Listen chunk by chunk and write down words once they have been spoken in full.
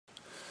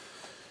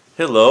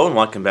Hello and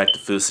welcome back to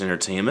Foos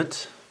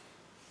Entertainment.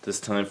 This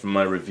time for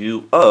my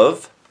review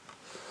of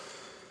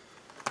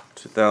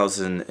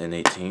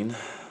 2018, I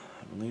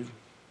believe.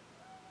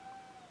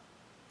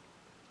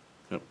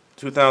 Nope,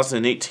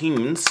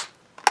 2018's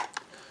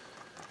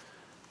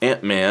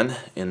Ant-Man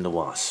and the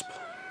Wasp.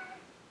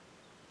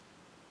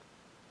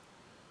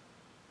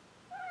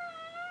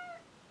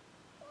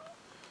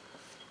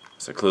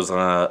 So I close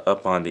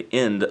up on the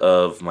end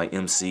of my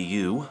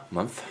MCU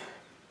month,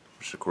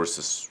 which of course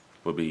this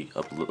will be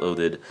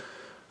uploaded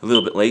a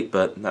little bit late,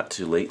 but not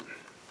too late.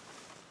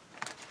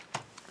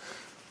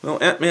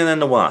 Well, Ant-Man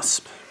and the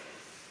Wasp.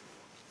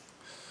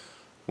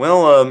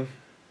 Well,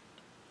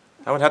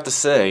 I would have to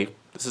say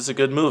this is a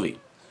good movie.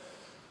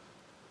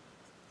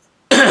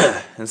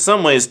 In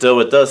some ways, though,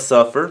 it does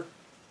suffer.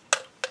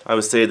 I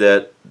would say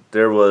that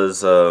there was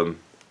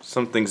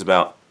some things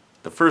about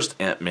the first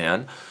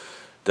Ant-Man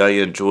that I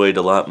enjoyed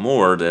a lot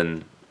more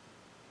than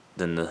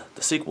the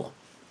sequel.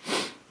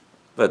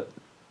 But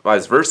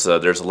vice versa,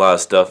 there's a lot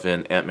of stuff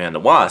in Ant-Man and the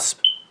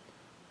Wasp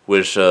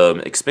which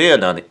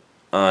expand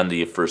on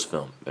the first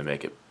film and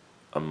make it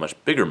a much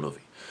bigger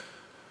movie.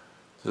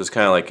 So it's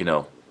kind of like, you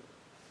know,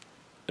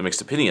 a mixed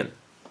opinion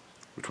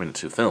between the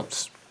two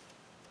films.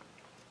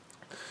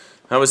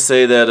 I would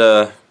say that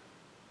I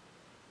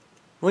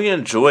really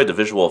enjoyed the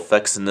visual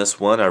effects in this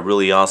one. I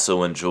really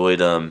also enjoyed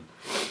the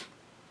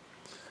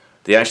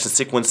action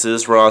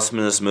sequences were awesome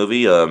in this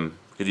movie.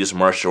 Could use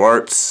martial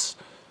arts.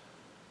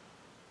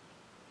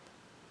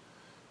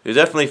 It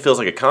definitely feels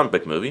like a comic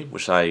book movie,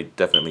 which I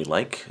definitely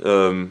like.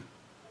 Very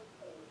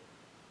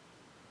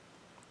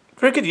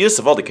good use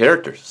of all the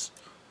characters,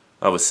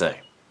 I would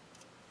say.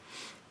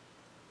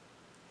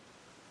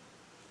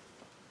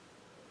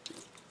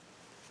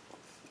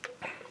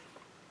 I'll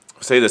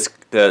say this,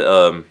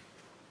 that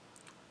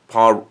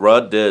Paul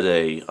Rudd did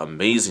an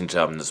amazing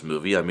job in this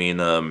movie. I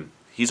mean,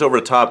 he's over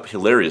the top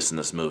hilarious in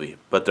this movie,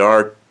 but there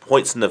are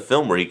points in the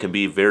film where he can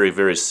be very,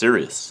 very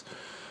serious,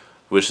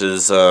 which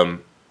is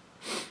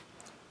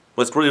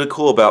what's really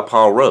cool about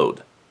Paul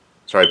Rudd.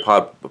 Sorry,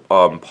 Paul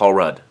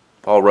Rudd.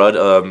 Paul Rudd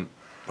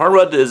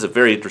is a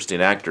very interesting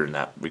actor in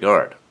that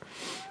regard.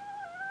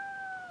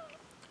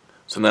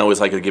 So now I always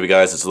like to give you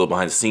guys this little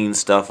behind-the-scenes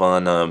stuff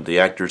on the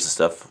actors and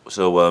stuff.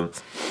 So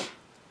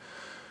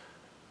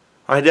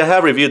I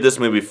have reviewed this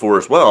movie before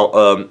as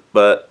well,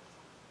 but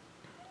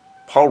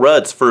Paul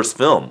Rudd's first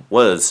film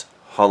was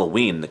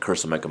Halloween, The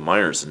Curse of Michael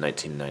Myers in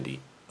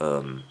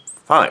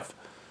 1995.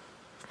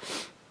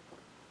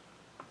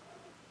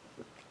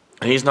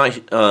 He's not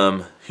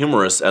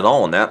humorous at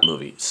all in that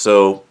movie.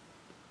 So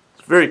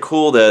it's very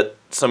cool that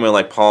someone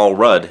like Paul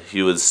Rudd,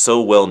 he was so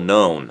well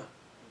known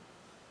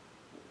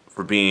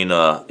for being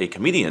a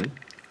comedian,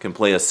 can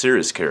play a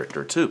serious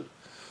character too.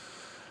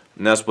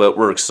 And that's what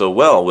works so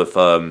well with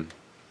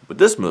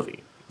this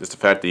movie. Just the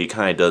fact that he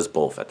kind of does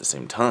both at the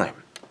same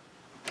time.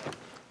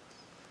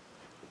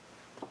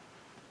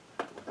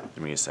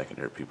 Give me a second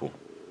here, people.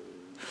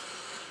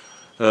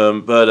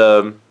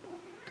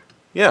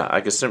 Yeah,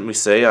 I can certainly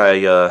say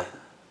I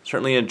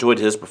certainly enjoyed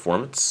his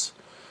performance.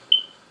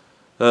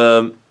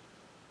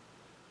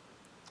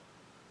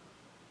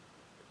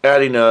 Adding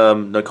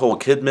Nicole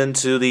Kidman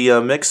to the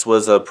mix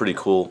was pretty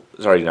cool.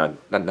 Sorry, not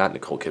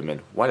Nicole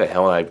Kidman. Why the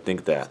hell did I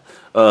think that?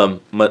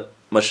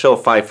 Michelle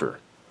Pfeiffer.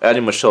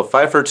 Adding Michelle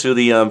Pfeiffer to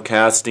the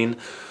casting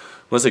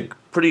was a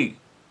pretty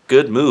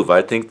good move.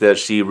 I think that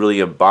she really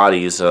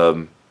embodies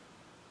the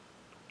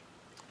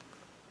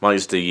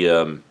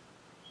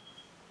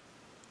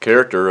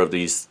character of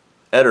these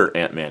other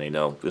Ant-Man, you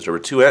know, because there were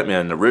two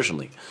Ant-Man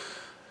originally.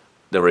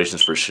 The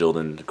Rations for S.H.I.E.L.D.,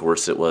 and of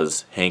course it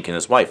was Hank and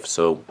his wife.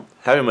 So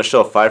having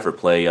Michelle Pfeiffer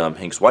play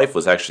Hank's wife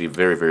was actually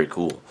very, very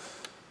cool.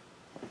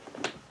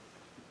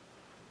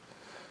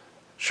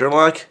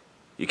 Sherlock,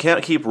 you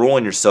can't keep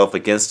rolling yourself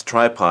against the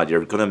tripod.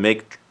 You're gonna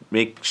make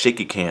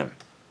shaky cam.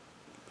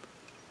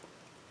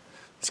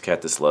 This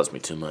cat just loves me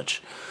too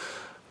much.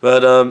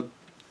 But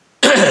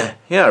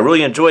yeah, I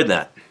really enjoyed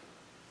that.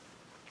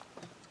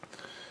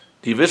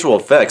 The visual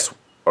effects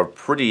are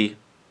pretty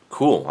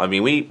cool. I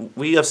mean,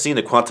 we have seen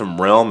the Quantum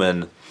Realm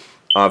and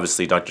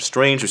obviously Doctor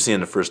Strange. We've seen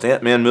in the first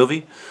Ant-Man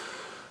movie.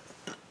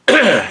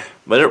 But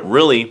it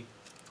really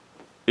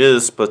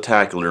is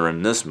spectacular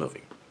in this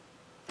movie,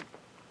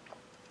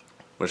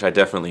 which I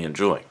definitely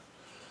enjoy.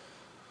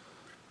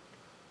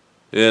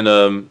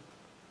 And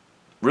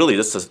really,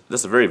 this is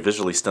a very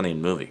visually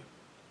stunning movie.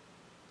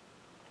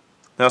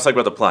 Now let's talk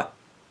about the plot.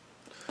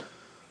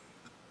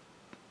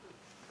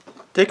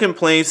 Taking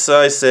place,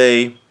 I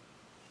say,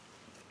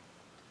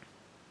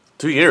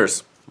 2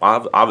 years,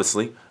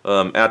 obviously,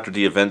 after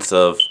the events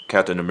of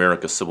Captain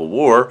America Civil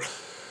War.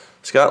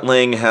 Scott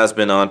Lang has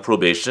been on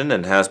probation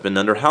and has been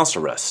under house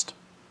arrest.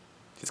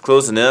 He's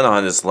closing in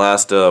on his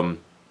last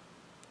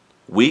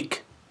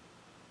week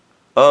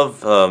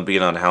of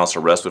being on house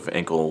arrest with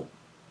ankle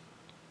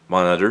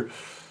monitor.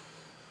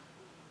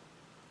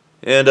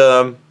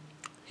 And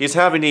he's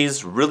having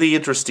these really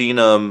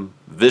interesting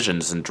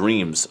visions and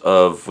dreams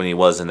of when he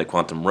was in the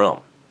Quantum Realm.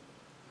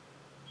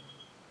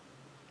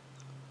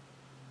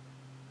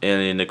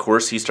 And of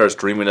course, he starts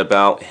dreaming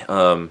about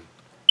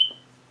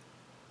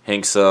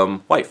Hank's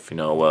wife.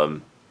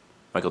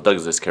 Michael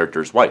Douglas'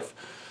 character's wife.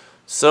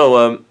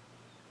 So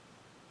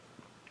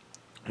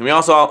we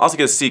also get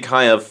to see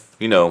kind of,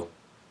 at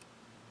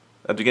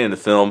the beginning of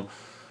the film,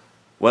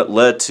 what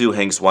led to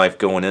Hank's wife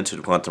going into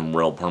the quantum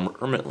realm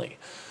permanently.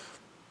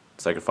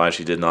 Sacrifice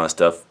she did and all that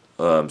stuff,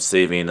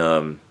 saving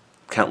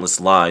countless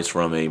lives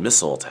from a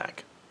missile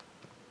attack.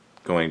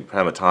 Going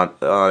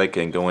pamatonic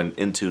and going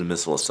into the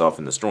missile itself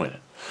and destroying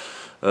it.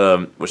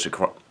 Which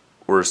of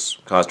course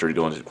caused her to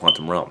go into the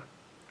quantum realm.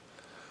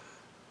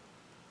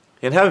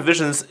 And having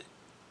visions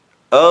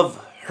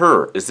of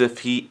her as if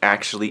he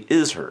actually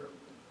is her.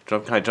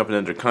 Kind of jumping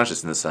into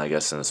consciousness, I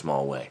guess, in a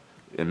small way.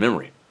 In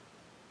memory.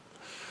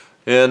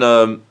 And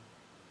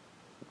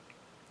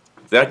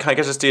that kind of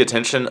gets us the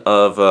attention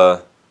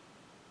of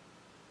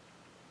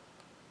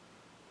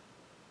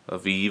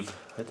Eve.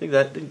 I think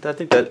that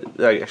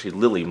actually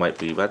Lily might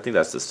be, but I think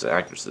that's this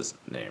actress's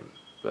name.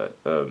 But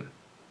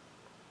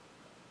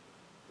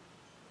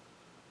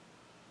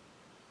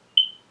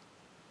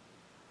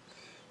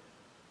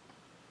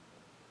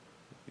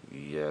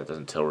yeah, it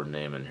doesn't tell her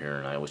name in here,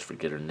 and I always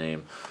forget her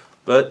name.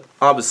 But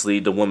obviously,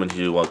 the woman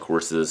who, of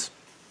course, is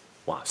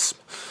Wasp.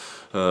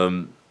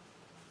 Kind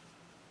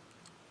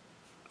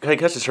of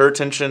catches her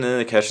attention,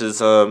 and it catches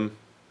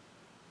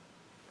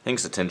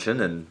Hank's attention,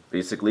 and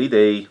basically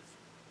they,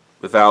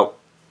 without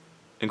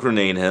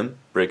incriminating him,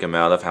 break him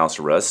out of house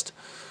arrest.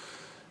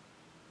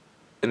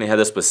 And they have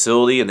this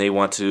facility, and they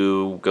want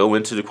to go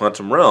into the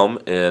quantum realm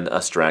and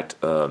extract,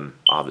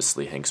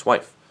 obviously, Hank's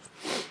wife.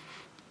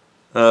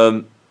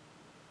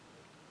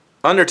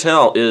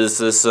 Undertale is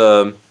this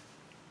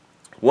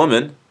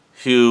woman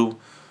who,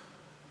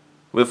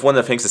 with one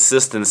of Hank's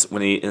assistants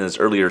when in his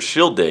earlier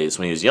S.H.I.E.L.D. days,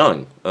 when he was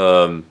young,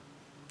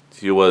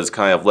 he was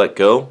kind of let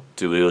go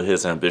due to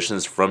his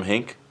ambitions from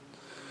Hank.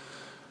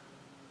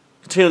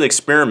 Continued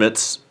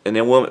experiments, and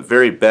it went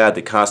very bad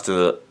that cost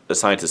the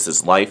scientist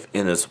his life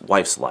and his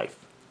wife's life.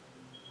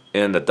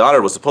 And the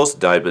daughter was supposed to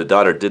die, but the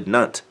daughter did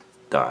not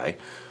die.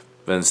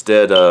 But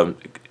instead,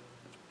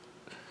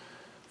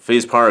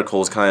 phase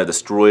particles kind of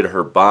destroyed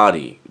her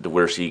body to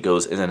where she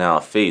goes in and out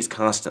of phase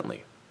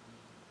constantly.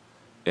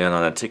 And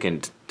on a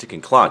ticking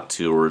clock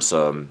towards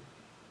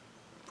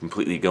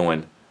completely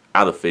going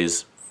out of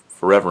phase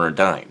forever and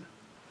dying.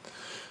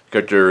 The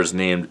character's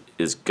name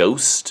is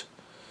Ghost.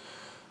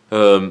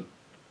 And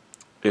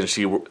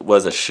she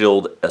was a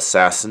S.H.I.E.L.D.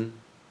 assassin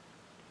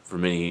for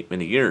many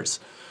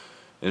years.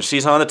 And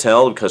she's on the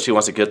tail because she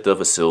wants to get the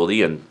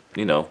facility and,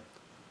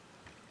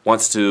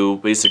 wants to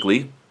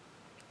basically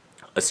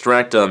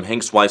extract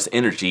Hank's wife's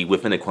energy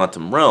within a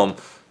quantum realm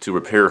to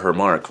repair her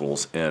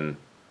molecules and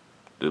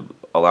to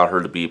allow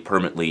her to be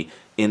permanently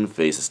in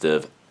phase instead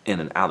of in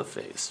and out of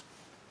phase.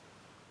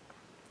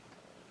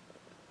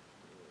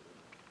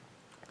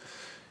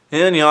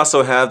 And you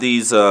also have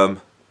these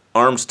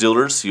arms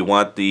dealers. You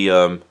want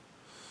the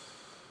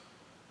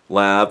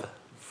lab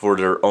for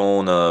their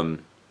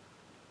own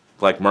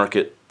black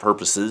market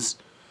purposes.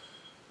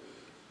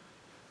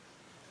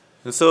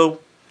 And so,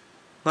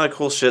 a lot of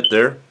cool shit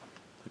there.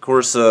 Of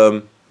course,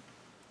 Lang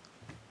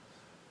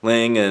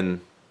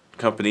and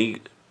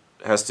company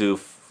has to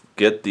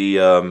get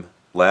the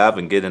lab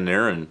and get in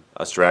there and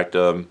extract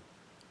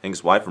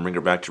Hank's wife and bring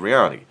her back to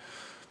reality.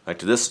 Back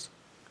to this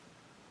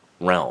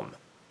realm.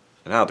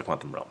 And out of the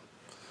quantum realm.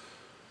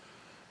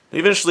 They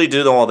eventually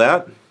do all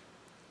that.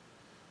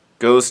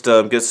 Ghost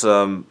gets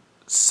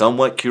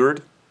somewhat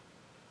cured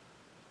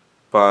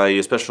by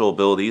special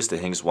abilities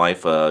that Hank's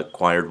wife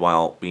acquired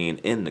while being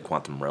in the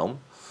quantum realm.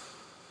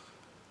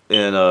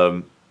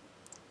 And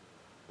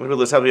we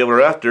live happily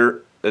ever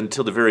after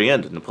until the very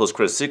end in the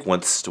post-credit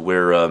sequence, to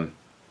where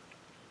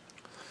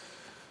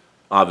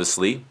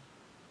obviously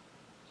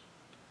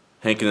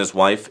Hank and his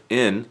wife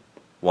in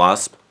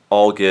Wasp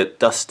all get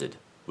dusted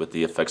with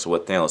the effects of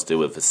what Thanos did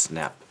with his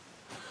snap.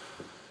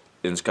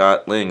 And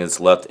Scott Lang is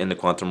left in the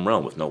quantum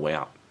realm with no way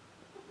out.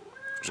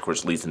 Which of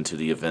course leads into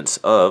the events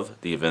of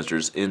the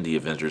Avengers in the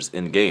Avengers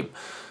Endgame.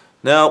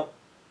 Now,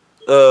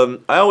 I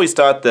always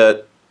thought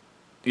that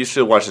you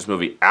should watch this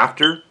movie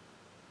after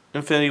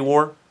Infinity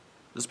War,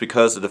 just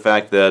because of the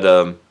fact that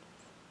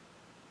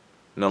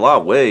in a lot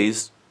of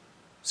ways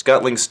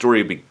Scott Lang's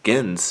story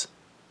begins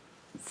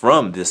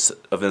from this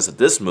events of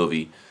this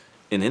movie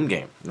in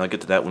Endgame. And I'll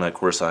get to that when, of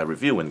course, I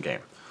review Endgame.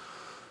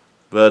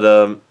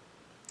 But,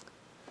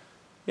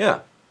 yeah.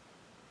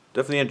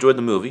 Definitely enjoyed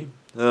the movie.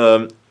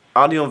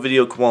 Audio and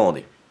video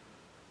quality.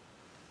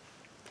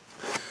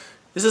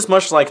 This is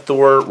much like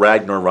Thor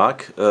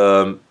Ragnarok.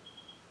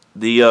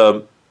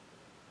 The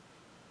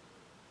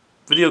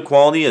video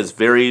quality is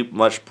very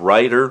much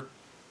brighter,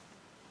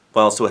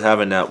 while still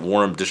having that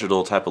warm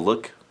digital type of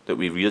look that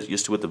we've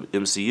used to with the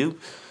MCU.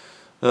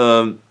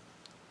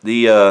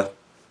 The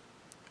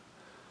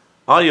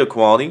audio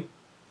quality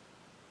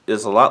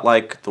is a lot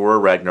like Thor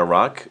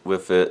Ragnarok,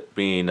 with it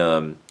being,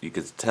 you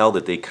could tell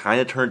that they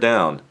kind of turned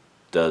down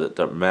the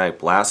dramatic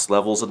blast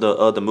levels of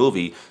the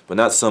movie, but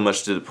not so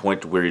much to the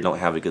point where you don't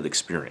have a good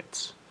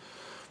experience.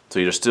 So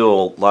there's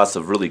still lots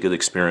of really good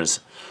experience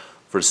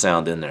for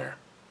sound in there.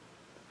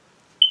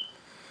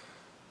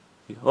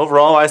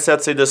 Overall, I'd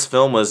say this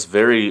film was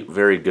very,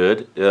 very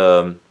good.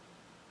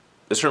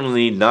 It's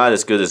certainly not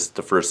as good as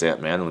the first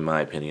Ant-Man, in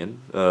my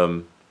opinion.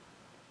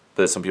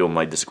 But some people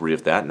might disagree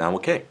with that, and I'm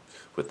okay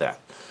with that.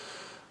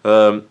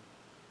 Well,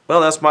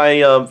 that's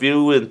my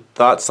view and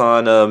thoughts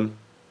on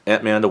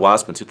Ant-Man and the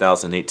Wasp in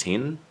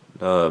 2018.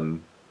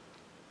 Hope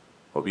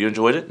you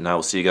enjoyed it, and I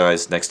will see you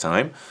guys next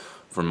time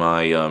for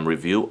my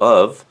review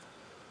of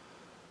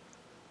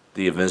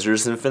The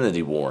Avengers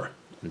Infinity War.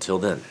 Until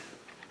then.